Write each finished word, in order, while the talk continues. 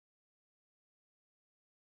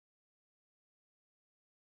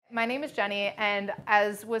My name is Jenny, and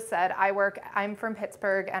as was said, I'm from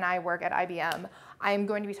Pittsburgh and I work at IBM. I'm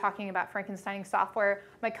going to be talking about Frankensteining software.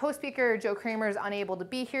 My co-speaker, Joe Kramer, is unable to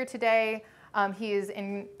be here today. He is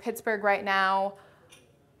in Pittsburgh right now.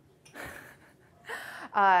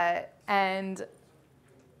 And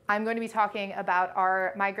I'm going to be talking about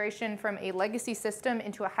our migration from a legacy system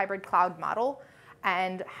into a hybrid cloud model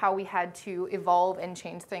and how we had to evolve and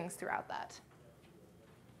change things throughout that.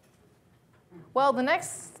 Well, the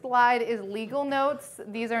next slide is legal notes.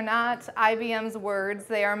 These are not IBM's words.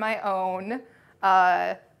 They are my own.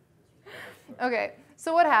 OK,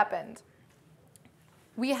 so what happened?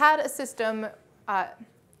 We had a system.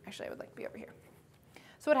 Actually, I would like to be over here.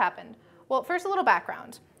 So what happened? Well, first, a little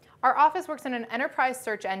background. Our office works in an enterprise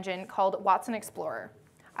search engine called Watson Explorer.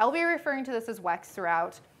 I'll be referring to this as WEX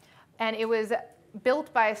throughout. And it was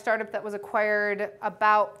built by a startup that was acquired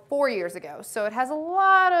about 4 years ago. So it has a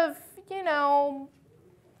lot of,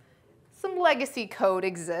 some legacy code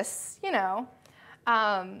exists,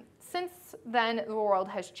 Since then, the world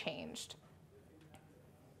has changed.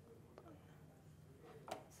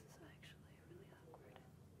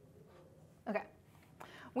 OK.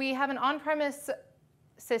 We have an on-premise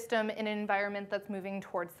system in an environment that's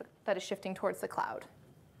that is shifting towards the cloud.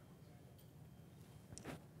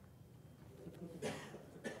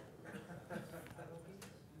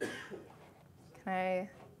 Can I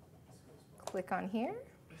click on here?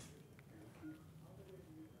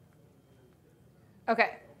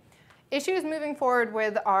 OK. Issues moving forward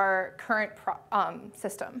with our current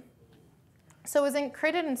system. So it was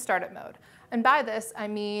created in startup mode. And by this, I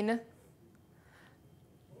mean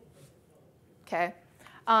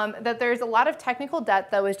that there's a lot of technical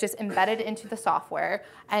debt that was just embedded into the software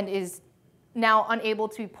and is now unable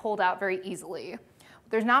to be pulled out very easily.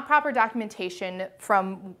 There's not proper documentation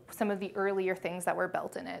from some of the earlier things that were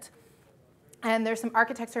built in it. And there's some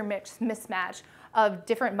architecture mismatch of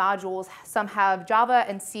different modules. Some have Java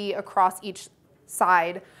and C across each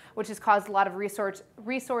side, which has caused a lot of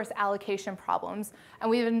resource allocation problems.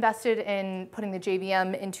 And we've invested in putting the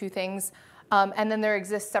JVM into things. And then there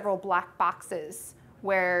exist several black boxes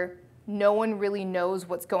where no one really knows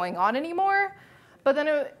what's going on anymore. But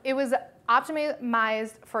then it was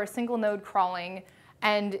optimized for a single node crawling.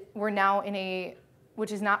 And we're now in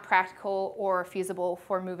which is not practical or feasible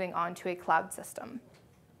for moving on to a cloud system.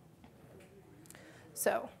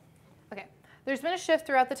 So, OK, there's been a shift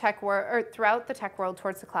throughout the tech world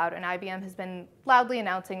towards the cloud, and IBM has been loudly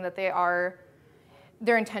announcing that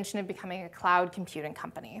their intention of becoming a cloud computing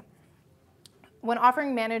company. When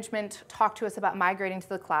offering management talked to us about migrating to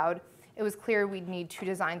the cloud, it was clear we'd need to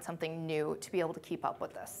design something new to be able to keep up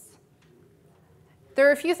with this. There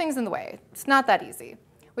are a few things in the way. It's not that easy.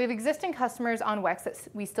 We have existing customers on WEX that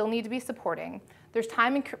we still need to be supporting. There's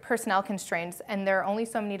time and personnel constraints, and there are only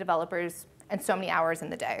so many developers and so many hours in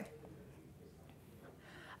the day.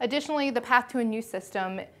 Additionally, the path to a new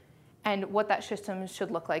system and what that system should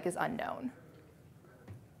look like is unknown.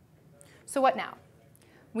 So what now?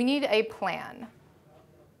 We need a plan.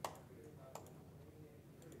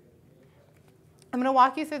 I'm going to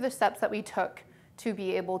walk you through the steps that we took to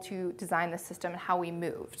be able to design the system and how we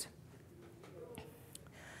moved.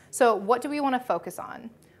 So what do we want to focus on?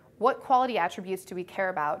 What quality attributes do we care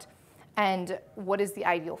about? And what is the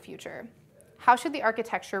ideal future? How should the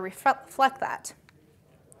architecture reflect that?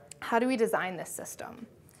 How do we design this system?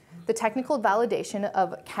 The technical validation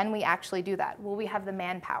of, can we actually do that? Will we have the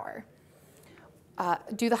manpower?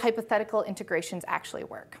 Do the hypothetical integrations actually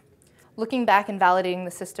work? Looking back and validating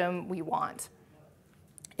the system we want.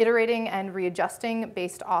 Iterating and readjusting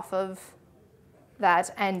based off of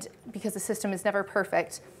that, and because the system is never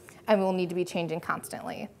perfect and will need to be changing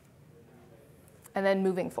constantly. And then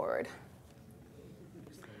moving forward.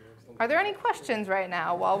 Are there any questions right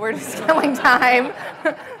now while we're just killing time?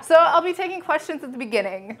 So I'll be taking questions at the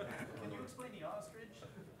beginning. Can you explain the ostrich?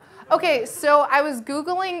 OK, so I was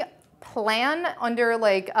Googling plan under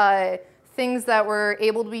things that were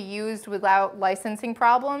able to be used without licensing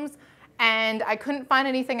problems. And I couldn't find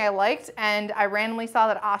anything I liked. And I randomly saw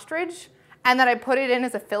that ostrich. And then I put it in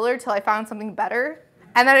as a filler till I found something better.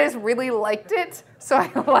 And then I just really liked it. So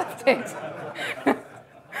I left it.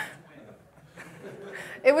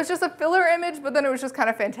 It was just a filler image, but then it was just kind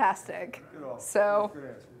of fantastic. So,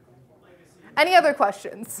 any other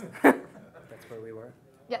questions? That's where we were?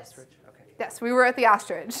 Yes. Ostrich? Okay. Yes, we were at the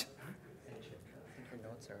ostrich. I think your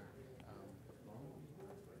notes are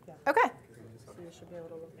long. OK. So you should be able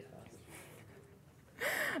to look at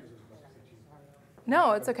that.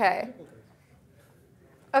 No, it's OK.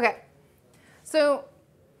 OK. So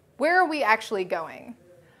where are we actually going?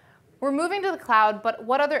 we're moving to the cloud, but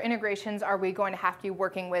what other integrations are we going to have to be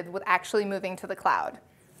working with actually moving to the cloud?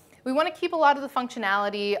 We want to keep a lot of the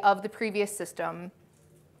functionality of the previous system.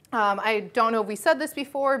 I don't know if we said this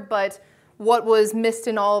before, but what was missed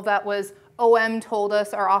in all of that was OM told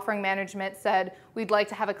us, our offering management said, we'd like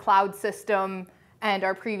to have a cloud system, and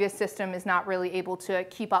our previous system is not really able to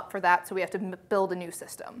keep up for that, so we have to build a new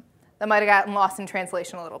system. That might have gotten lost in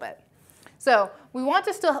translation a little bit. So we want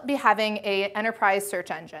to still be having an enterprise search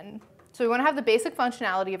engine. So we want to have the basic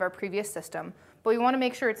functionality of our previous system, but we want to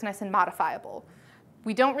make sure it's nice and modifiable.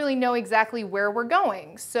 We don't really know exactly where we're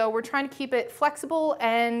going, so we're trying to keep it flexible,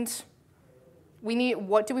 and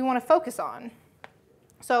what do we want to focus on?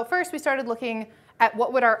 So first we started looking at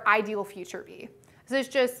what would our ideal future be. So it's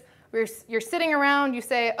just, you're sitting around, you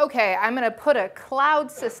say, okay, I'm going to put a cloud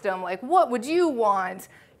system, like what would you want?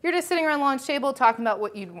 You're just sitting around the launch table talking about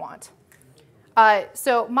what you'd want.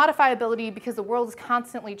 So modifiability, because the world is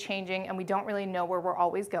constantly changing and we don't really know where we're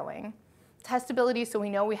always going. Testability, so we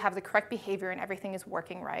know we have the correct behavior and everything is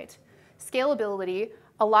working right. Scalability,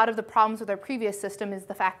 a lot of the problems with our previous system is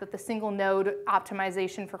the fact that the single node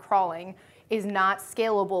optimization for crawling is not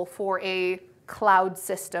scalable for a cloud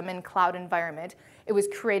system and cloud environment. It was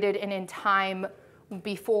created in time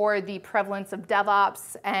before the prevalence of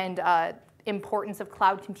DevOps and importance of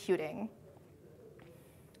cloud computing.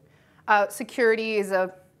 Security is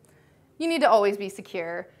you need to always be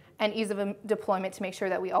secure, and ease of deployment to make sure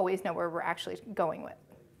that we always know where we're actually going with.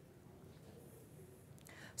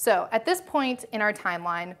 So at this point in our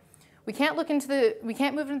timeline, we can't move into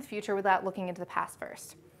the future without looking into the past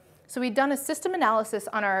first. So we'd done a system analysis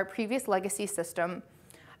on our previous legacy system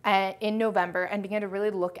in November and began to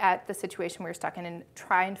really look at the situation we were stuck in and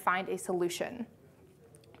try and find a solution.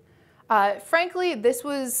 Frankly,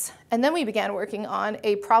 and then we began working on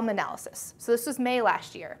a problem analysis. So this was May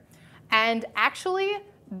last year. And actually,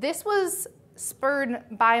 this was spurred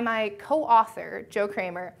by my co-author, Joe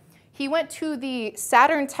Kramer. He went to the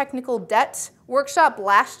SATURN technical debt workshop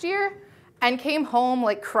last year and came home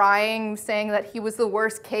like crying, saying that he was the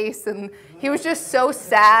worst case, and he was just so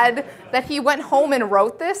sad that he went home and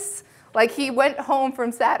wrote this. Like, he went home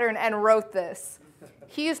from SATURN and wrote this.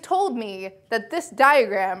 He has told me that this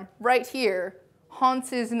diagram right here haunts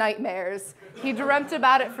his nightmares. He dreamt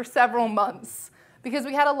about it for several months because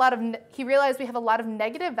he realized we have a lot of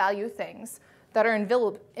negative value things that are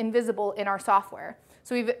invisible in our software.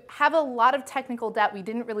 So we have a lot of technical debt we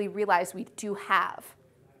didn't really realize we do have.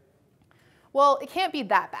 Well, it can't be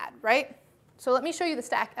that bad, right? So let me show you the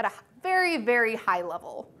stack at a very, very high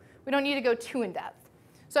level. We don't need to go too in depth.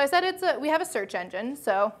 So I said we have a search engine.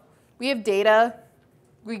 So we have data.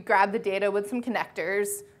 We grab the data with some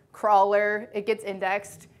connectors, crawler, it gets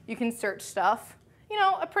indexed. You can search stuff. You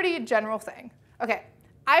know, a pretty general thing. Okay,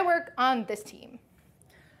 I work on this team.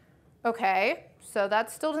 Okay, so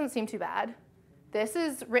that still doesn't seem too bad. This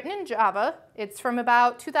is written in Java. It's from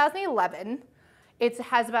about 2011. It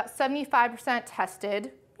has about 75%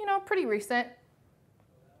 tested, you know, pretty recent.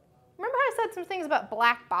 Remember I said some things about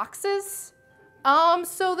black boxes?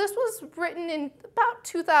 So this was written in about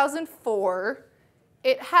 2004.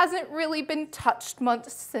 It hasn't really been touched much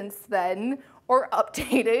since then or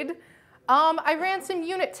updated. I ran some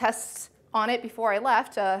unit tests on it before I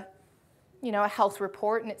left, a health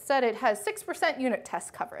report, and it said it has 6% unit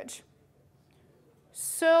test coverage.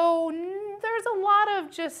 So there's a lot of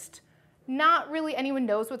just not really anyone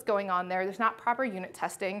knows what's going on there. There's not proper unit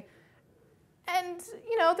testing. And,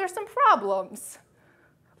 there's some problems.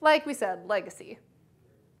 Like we said, legacy.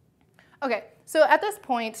 Okay, so at this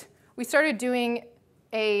point, we started doing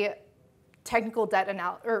a technical debt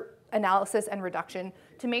analysis and reduction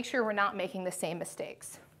to make sure we're not making the same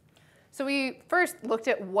mistakes. So we first looked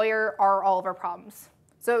at where are all of our problems.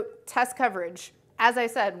 So test coverage, as I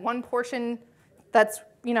said, one portion that's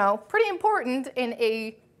pretty important in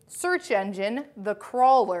a search engine, the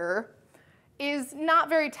crawler, is not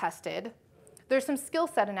very tested. There's some skill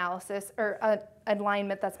set analysis or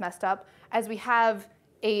alignment that's messed up, as we have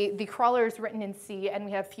the crawler is written in C, and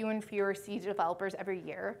we have fewer and fewer C developers every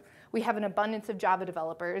year. We have an abundance of Java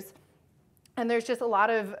developers, and there's just a lot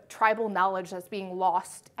of tribal knowledge that's being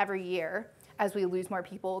lost every year as we lose more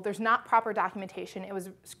people. There's not proper documentation. It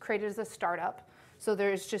was created as a startup, so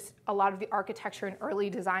there's just a lot of the architecture and early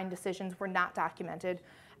design decisions were not documented.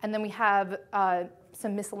 And then we have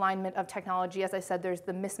some misalignment of technology. As I said, there's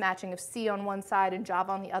the mismatching of C on one side and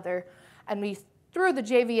Java on the other, and we threw the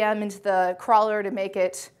JVM into the crawler to make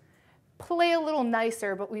it play a little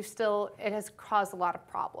nicer, but it has caused a lot of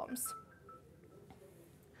problems.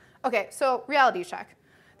 Okay, so reality check.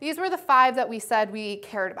 These were the 5 that we said we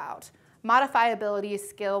cared about: modifiability,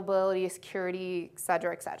 scalability, security, et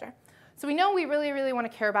cetera, et cetera. So we know we really, really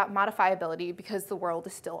want to care about modifiability because the world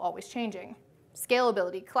is still always changing.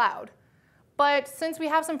 Scalability, cloud. But since we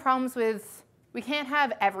have some problems with, we can't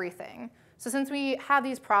have everything. So since we have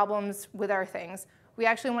these problems with our things, we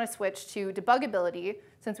actually want to switch to debuggability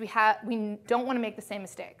since we don't want to make the same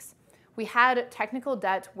mistakes. We had technical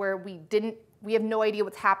debt where we have no idea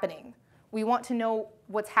what's happening. We want to know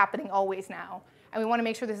what's happening always now, and we want to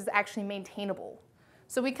make sure this is actually maintainable.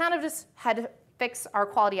 So we kind of just had to fix our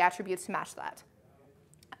quality attributes to match that.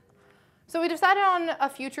 So we decided on a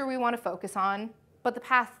future we want to focus on, but the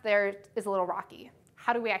path there is a little rocky.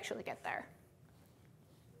 How do we actually get there?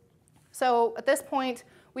 So at this point,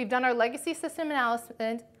 we've done our legacy system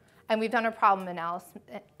analysis, and we've done our problem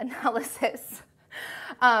analysis.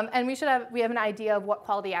 And we have an idea of what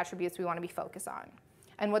quality attributes we want to be focused on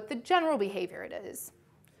and what the general behavior it is.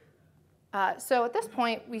 So at this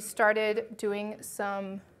point, we started doing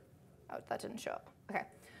some, oh, that didn't show up. Okay.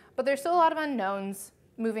 But there's still a lot of unknowns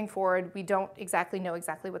moving forward. We don't exactly know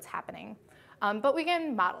what's happening. But we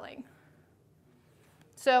began modeling.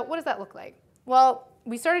 So what does that look like? Well,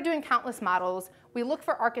 we started doing countless models. We looked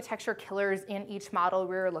for architecture killers in each model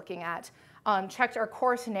we were looking at, checked our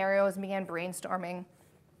core scenarios, and began brainstorming.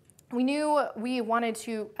 We knew we wanted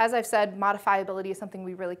to, as I've said, modifiability is something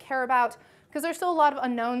we really care about because there's still a lot of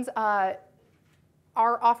unknowns. Our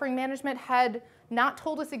offering management had not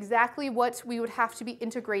told us exactly what we would have to be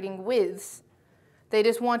integrating with. They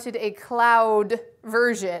just wanted a cloud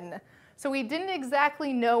version. So we didn't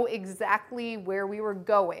exactly know exactly where we were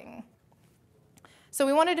going. So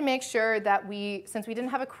we wanted to make sure that since we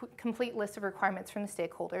didn't have a complete list of requirements from the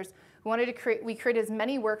stakeholders, we created as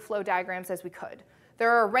many workflow diagrams as we could. There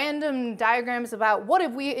are random diagrams about what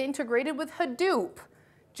if we integrated with Hadoop,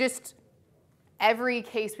 just every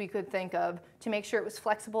case we could think of to make sure it was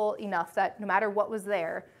flexible enough that no matter what was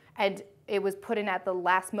there and it was put in at the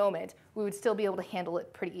last moment, we would still be able to handle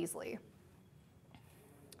it pretty easily.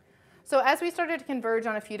 So as we started to converge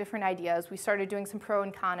on a few different ideas, we started doing some pro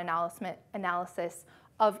and con analysis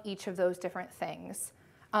of each of those different things.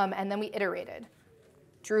 And then we iterated,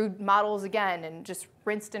 drew models again, and just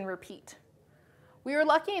rinsed and repeat. We were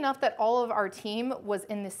lucky enough that all of our team was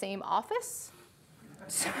in the same office.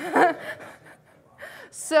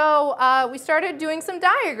 So we started doing some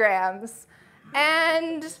diagrams.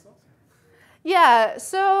 And yeah,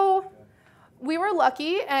 so we were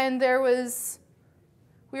lucky, and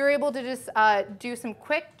we were able to just do some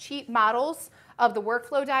quick, cheap models of the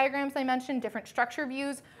workflow diagrams I mentioned, different structure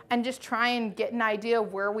views, and just try and get an idea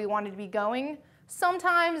of where we wanted to be going.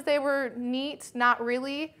 Sometimes they were neat, not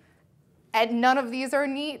really, and none of these are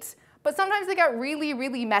neat, but sometimes they got really,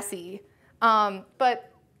 really messy.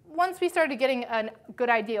 But once we started getting a good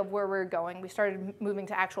idea of where we were going, we started moving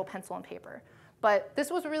to actual pencil and paper. But this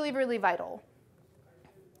was really, really vital.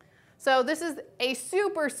 So this is a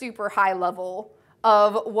super, super high level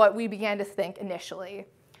of what we began to think initially.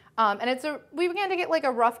 And we began to get like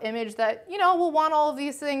a rough image that, we'll want all of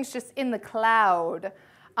these things just in the cloud.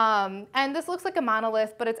 And this looks like a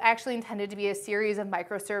monolith, but it's actually intended to be a series of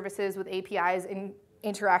microservices with APIs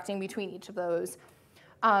interacting between each of those.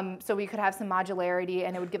 So we could have some modularity,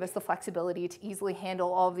 and it would give us the flexibility to easily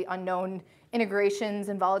handle all of the unknown integrations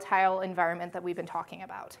and volatile environment that we've been talking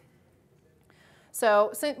about.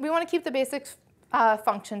 So we want to keep the basic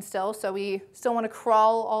function still, so we still want to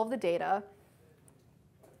crawl all of the data.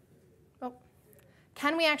 Oh,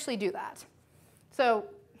 can we actually do that? So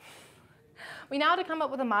we now had to come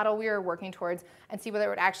up with a model we are working towards and see whether it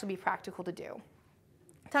would actually be practical to do.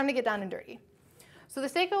 Time to get down and dirty. So the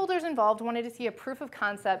stakeholders involved wanted to see a proof of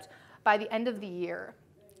concept by the end of the year.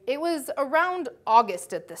 It was around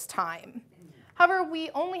August at this time. However, we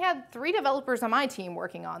only had 3 developers on my team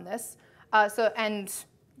working on this, and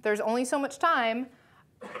there's only so much time.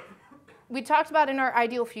 We talked about in our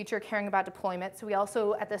ideal future caring about deployment, so we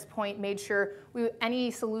also at this point made sure any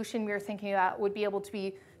solution we were thinking about would be able to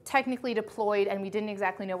be technically deployed, and we didn't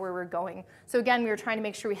exactly know where we were going. So again, we were trying to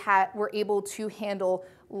make sure we were able to handle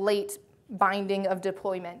late binding of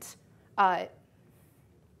deployment.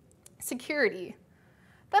 Security.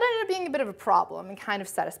 That ended up being a bit of a problem and kind of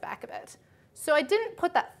set us back a bit. So I didn't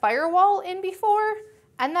put that firewall in before,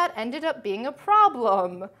 and that ended up being a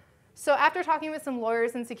problem. So after talking with some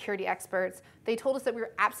lawyers and security experts, they told us that we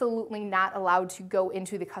were absolutely not allowed to go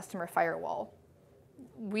into the customer firewall.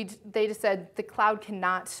 They just said the cloud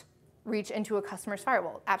cannot reach into a customer's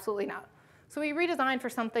firewall. Absolutely not. So we redesigned for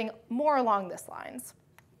something more along this lines.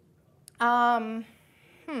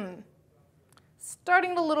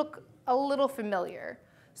 Starting to look a little familiar.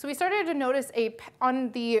 So we started to notice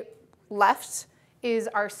on the left is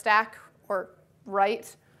our stack, or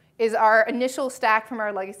right is our initial stack from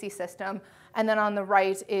our legacy system, and then on the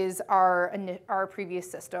right is our previous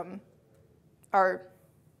system. Our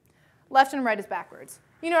left and right is backwards.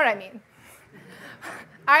 You know what I mean.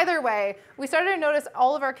 Either way, we started to notice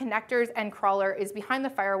all of our connectors and crawler is behind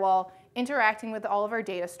the firewall, interacting with all of our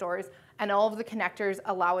data stores, and all of the connectors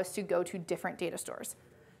allow us to go to different data stores.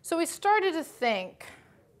 So we started to think,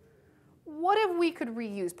 what if we could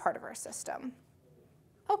reuse part of our system?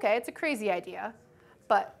 Okay, it's a crazy idea,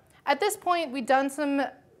 but at this point, we'd done some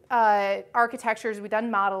architectures, we'd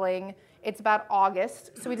done modeling. It's about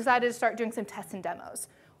August, so we decided to start doing some tests and demos.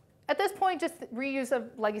 At this point, just reuse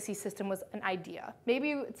of legacy system was an idea.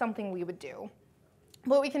 Maybe it's something we would do.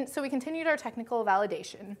 But so we continued our technical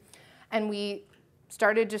validation, and we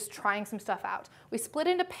started just trying some stuff out. We split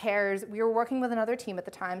into pairs. We were working with another team at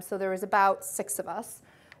the time, so there was about 6 of us.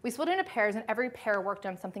 We split into pairs, and every pair worked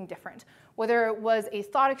on something different, whether it was a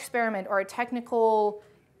thought experiment or a technical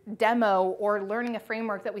demo or learning a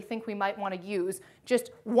framework that we think we might want to use. Just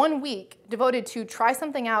 1 week devoted to try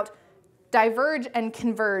something out, diverge and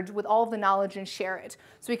converge with all of the knowledge and share it.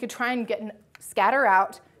 So we could try and scatter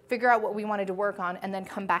out, figure out what we wanted to work on, and then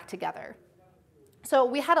come back together. So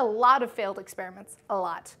we had a lot of failed experiments, a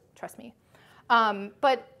lot, trust me.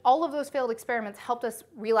 But all of those failed experiments helped us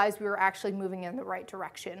realize we were actually moving in the right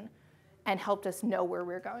direction and helped us know where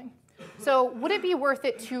we were going. So would it be worth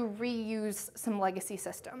it to reuse some legacy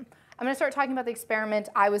system? I'm going to start talking about the experiment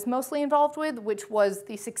I was mostly involved with, which was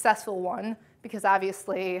the successful one, because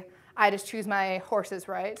obviously I just choose my horses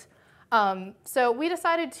right. So we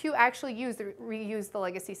decided to actually reuse the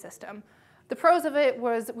legacy system. The pros of it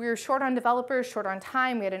was we were short on developers, short on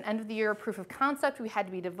time. We had an end of the year proof of concept we had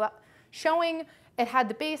to be showing. It had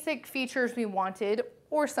the basic features we wanted,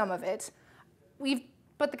 or some of it.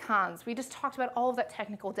 But the cons, we just talked about all of that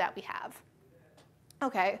technical debt we have.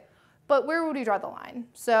 Okay, but where would we draw the line?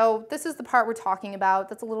 So this is the part we're talking about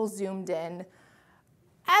that's a little zoomed in.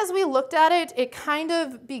 As we looked at it, it kind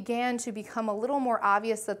of began to become a little more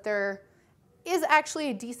obvious that there is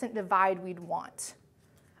actually a decent divide we'd want.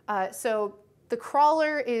 So the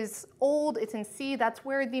crawler is old, it's in C, that's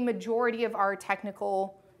where the majority of our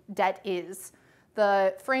technical debt is.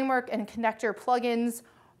 The framework and connector plugins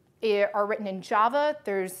are written in Java.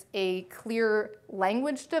 There's a clear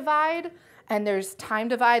language divide, and there's time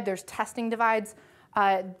divide, there's testing divides.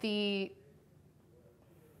 The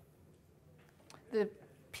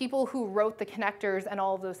people who wrote the connectors and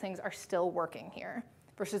all of those things are still working here,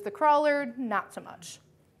 versus the crawler, not so much.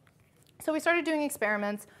 So we started doing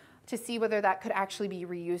experiments to see whether that could actually be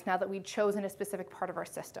reused now that we'd chosen a specific part of our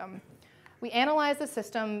system. We analyzed the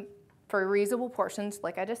system for reusable portions,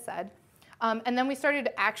 like I just said, and then we started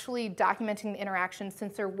actually documenting the interactions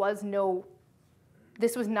since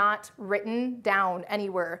this was not written down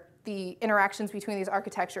anywhere, the interactions between these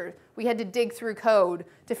architectures. We had to dig through code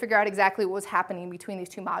to figure out exactly what was happening between these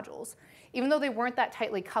 2 modules. Even though they weren't that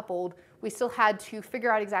tightly coupled, we still had to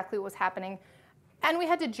figure out exactly what was happening. And we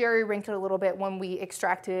had to jerry-rig it a little bit when we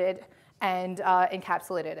extracted it and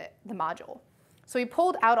encapsulated it, the module. So we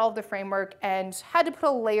pulled out all of the framework and had to put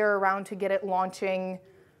a layer around to get it launching.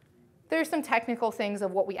 There's some technical things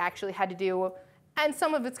of what we actually had to do, and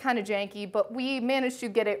some of it's kind of janky, but we managed to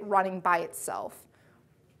get it running by itself,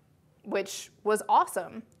 which was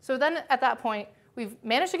awesome. So then at that point, we've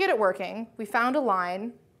managed to get it working. We found a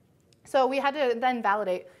line. So we had to then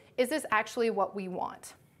validate, is this actually what we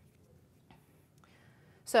want?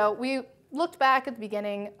 So we looked back at the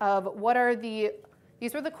beginning of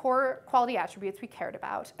these were the core quality attributes we cared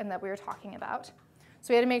about and that we were talking about. So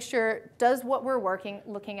we had to make sure, does what we're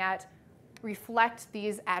looking at reflect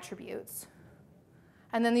these attributes?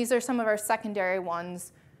 And then these are some of our secondary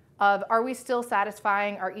ones of, are we still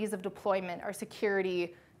satisfying our ease of deployment, our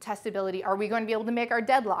security, testability? Are we going to be able to make our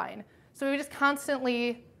deadline? So we just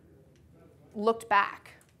constantly looked back.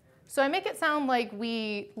 So I make it sound like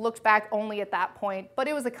we looked back only at that point, but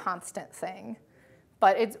it was a constant thing.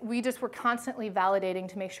 But we just were constantly validating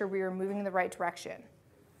to make sure we were moving in the right direction.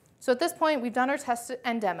 So at this point, we've done our tests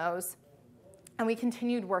and demos, and we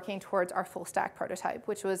continued working towards our full stack prototype,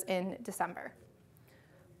 which was in December.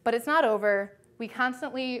 But it's not over. We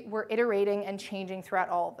constantly were iterating and changing throughout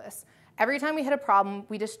all of this. Every time we had a problem,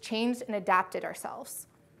 we just changed and adapted ourselves.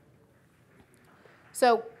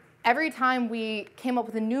 So every time we came up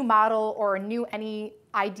with a new model or any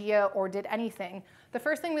idea or did anything, the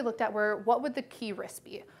first thing we looked at were, what would the key risks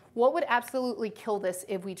be? What would absolutely kill this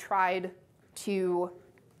if we tried to,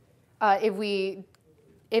 if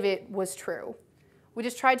it was true? We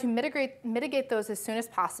just tried to mitigate those as soon as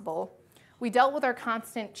possible. We dealt with our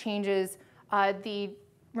constant changes.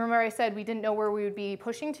 Remember I said we didn't know where we would be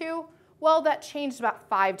pushing to? Well, that changed about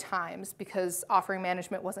 5 times because offering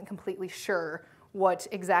management wasn't completely sure what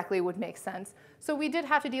exactly would make sense. So we did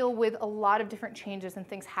have to deal with a lot of different changes and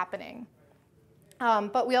things happening.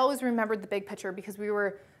 But we always remembered the big picture because we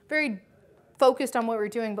were very focused on what we were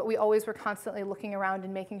doing, but we always were constantly looking around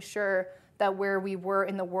and making sure that where we were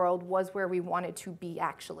in the world was where we wanted to be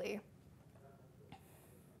actually.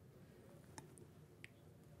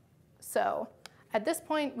 So at this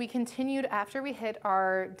point, we continued after we hit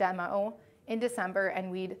our demo in December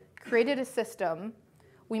and we'd created a system.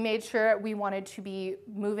 We made sure we wanted to be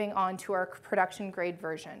moving on to our production grade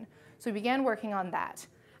version. So we began working on that.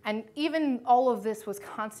 And even all of this was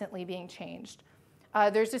constantly being changed.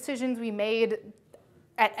 There's decisions we made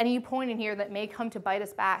at any point in here that may come to bite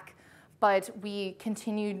us back, but we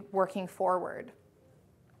continued working forward.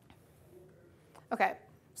 Okay,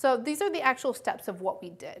 so these are the actual steps of what we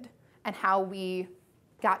did and how we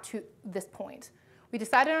got to this point. We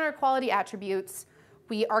decided on our quality attributes.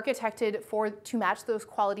 We architected to match those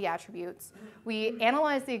quality attributes. We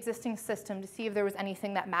analyzed the existing system to see if there was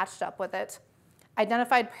anything that matched up with it,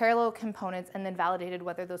 identified parallel components, and then validated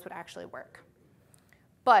whether those would actually work.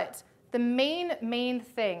 But the main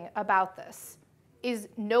thing about this is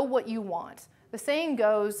know what you want. The saying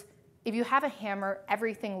goes, if you have a hammer,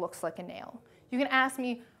 everything looks like a nail. You can ask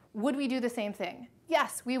me, would we do the same thing?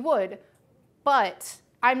 Yes, we would, but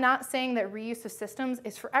I'm not saying that reuse of systems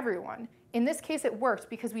is for everyone. In this case, it worked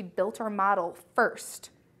because we built our model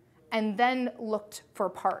first and then looked for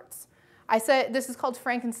parts. I said this is called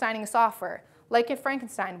Frankensteining software. Like in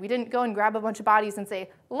Frankenstein, we didn't go and grab a bunch of bodies and say,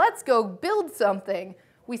 let's go build something.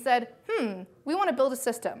 We said, we want to build a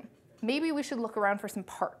system. Maybe we should look around for some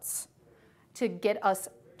parts to get us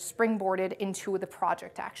springboarded into the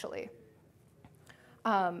project, actually.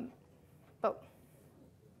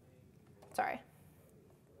 Sorry.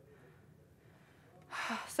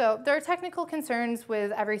 So there are technical concerns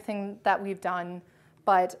with everything that we've done,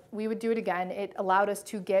 but we would do it again. It allowed us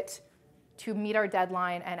to meet our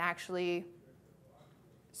deadline and actually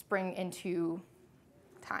spring into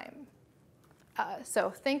time. So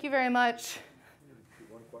thank you very much.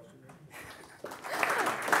 One question.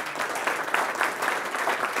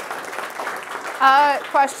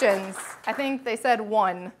 Questions? I think they said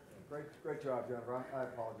 1. Great job, Jennifer. I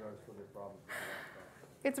apologize for the problem.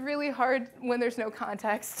 It's really hard when there's no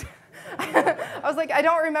context. I was like, I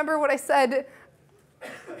don't remember what I said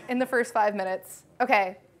in the first 5 minutes.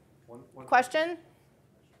 Okay. One Question?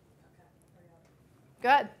 Go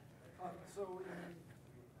ahead. So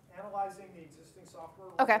in analyzing the existing software,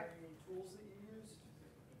 were Okay. there any tools that you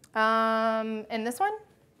used? In this one?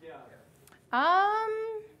 Yeah.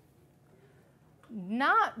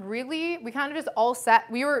 Not really. We kind of just all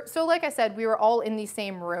sat. So like I said, we were all in the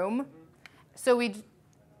same room. So we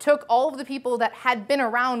took all of the people that had been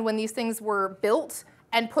around when these things were built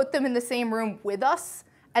and put them in the same room with us.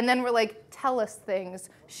 And then we're like, tell us things,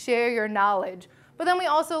 share your knowledge. But then we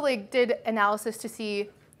also did analysis to see,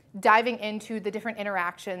 diving into the different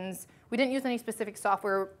interactions. We didn't use any specific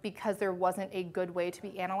software because there wasn't a good way to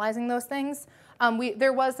be analyzing those things.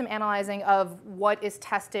 There was some analyzing of what is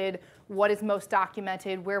tested, what is most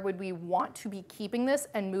documented, where would we want to be keeping this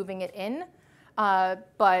and moving it in.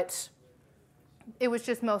 But it was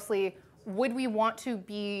just mostly, would we want to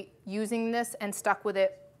be using this and stuck with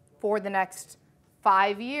it for the next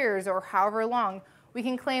 5 years or however long? We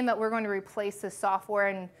can claim that we're going to replace this software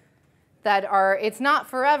and that it's not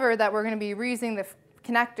forever that we're going to be reusing the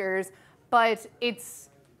connectors, but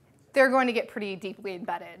they're going to get pretty deeply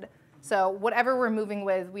embedded. So whatever we're moving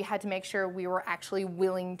with, we had to make sure we were actually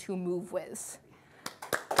willing to move with.